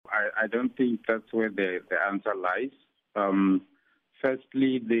I don't think that's where the answer lies.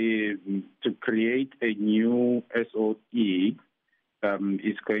 Firstly, to create a new SOE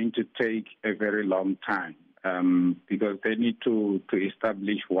is going to take a very long time because they need to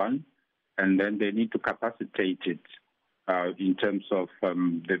establish one, and then they need to capacitate it in terms of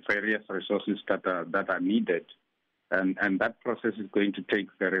the various resources that are needed, and that process is going to take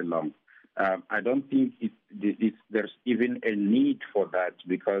very long. I don't think there's even a need for that,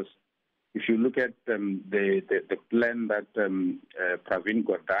 because if you look at the plan that Pravin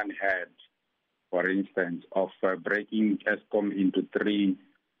Gordhan had, for instance, of breaking Eskom into three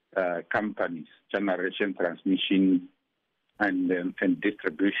companies: generation, transmission, and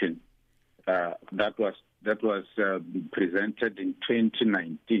distribution. That was presented in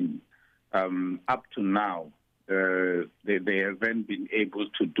 2019. Up to now, they haven't been able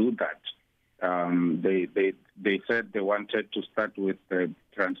to do that. They said they wanted to start with the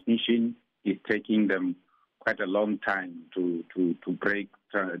transmission. It's taking them quite a long time to break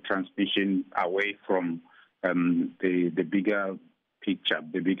transmission away from the bigger picture,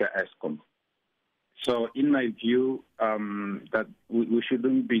 the bigger Eskom. So in my view, that we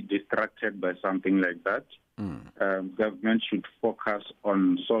shouldn't be distracted by something like that. Government should focus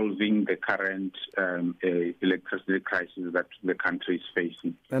on solving the current electricity crisis that the country is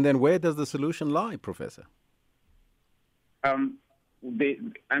facing. And then where does the solution lie, Professor?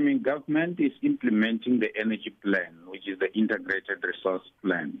 Government is implementing the energy plan, which is the integrated resource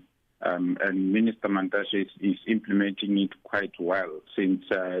plan. And Minister Mantashe is implementing it quite well since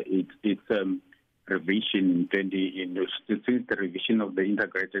its revision since the revision of the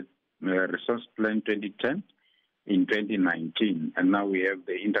integrated resource plan 2010 in 2019, and now we have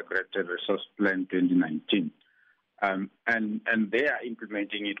the integrated resource plan 2019. And they are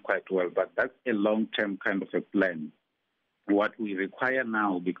implementing it quite well, but that's a long-term kind of a plan. What we require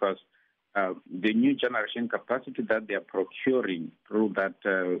now, because the new generation capacity that they are procuring through that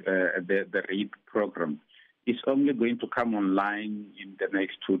the REAP program is only going to come online in the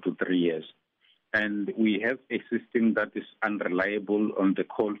next 2 to 3 years. And we have a system that is unreliable on the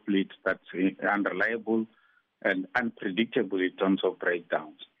coal fleet, that's unreliable and unpredictable in terms of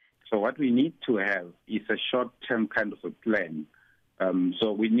breakdowns. So what we need to have is a short-term kind of a plan.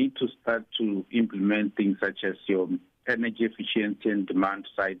 So we need to start to implement things such as your energy efficiency and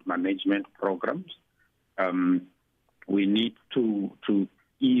demand-side management programs. We need to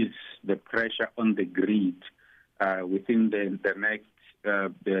ease the pressure on the grid within the next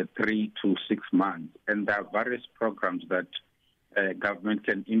 3 to 6 months. And there are various programs that government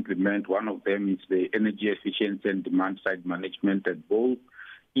can implement. One of them is the energy efficiency and demand-side management at both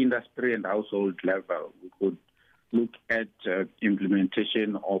industry and household level. We could look at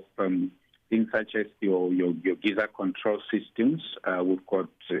implementation of things such as your geyser control systems. We've got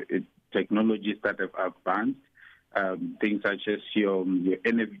technologies that have advanced. Things such as your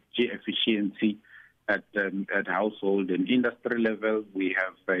energy efficiency at household and industry level. We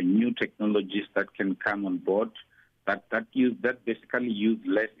have new technologies that can come on board that basically use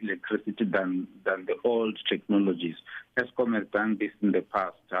less electricity than the old technologies. Eskom has done this in the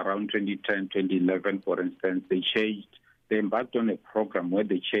past, around 2010, 2011, for instance. They embarked on a program where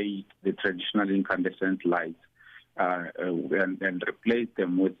they changed the traditional incandescent lights and replaced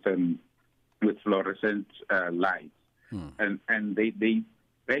them with fluorescent lights. And they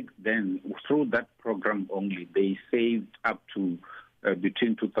back then, through that program only, they saved up to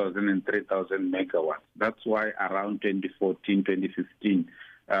between 2,000 and 3,000 megawatts. That's why around 2014, 2015,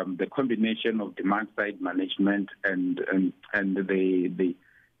 the combination of demand-side management and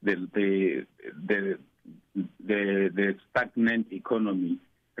the stagnant economy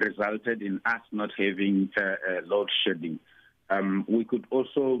resulted in us not having load shedding. We could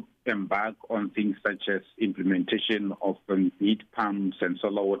also embark on things such as implementation of heat pumps and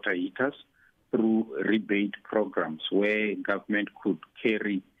solar water heaters through rebate programs where government could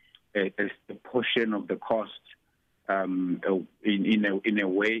carry a portion of the cost in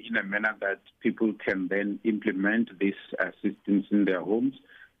a manner that people can then implement these systems in their homes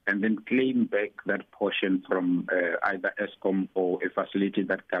and then claim back that portion from either Eskom or a facility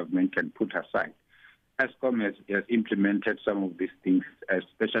that government can put aside. Eskom has implemented some of these things,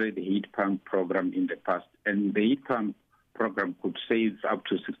 especially the heat pump program in the past, and the heat pump program could save up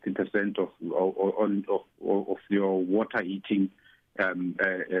to 60% of your water heating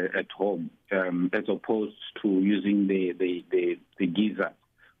at home, as opposed to using the geyser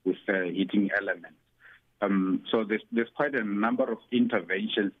with heating elements. So there's quite a number of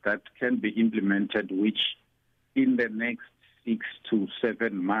interventions that can be implemented, which in the next 6 to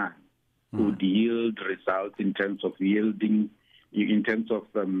 7 months would yield results in terms of yielding in terms of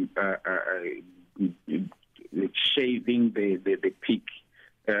shaving the peak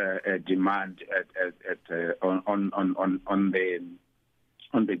demand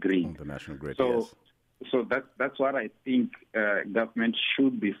on the grid. On the national grid, so, yes. So that's what I think government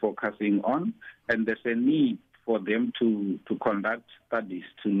should be focusing on, and there's a need for them to conduct studies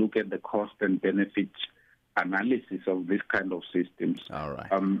to look at the cost and benefit analysis of this kind of systems. All right.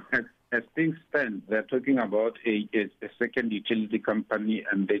 As things stand, they're talking about a second utility company,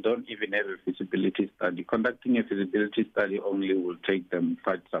 and they don't even have a feasibility study. Conducting a feasibility study only will take them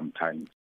quite some time.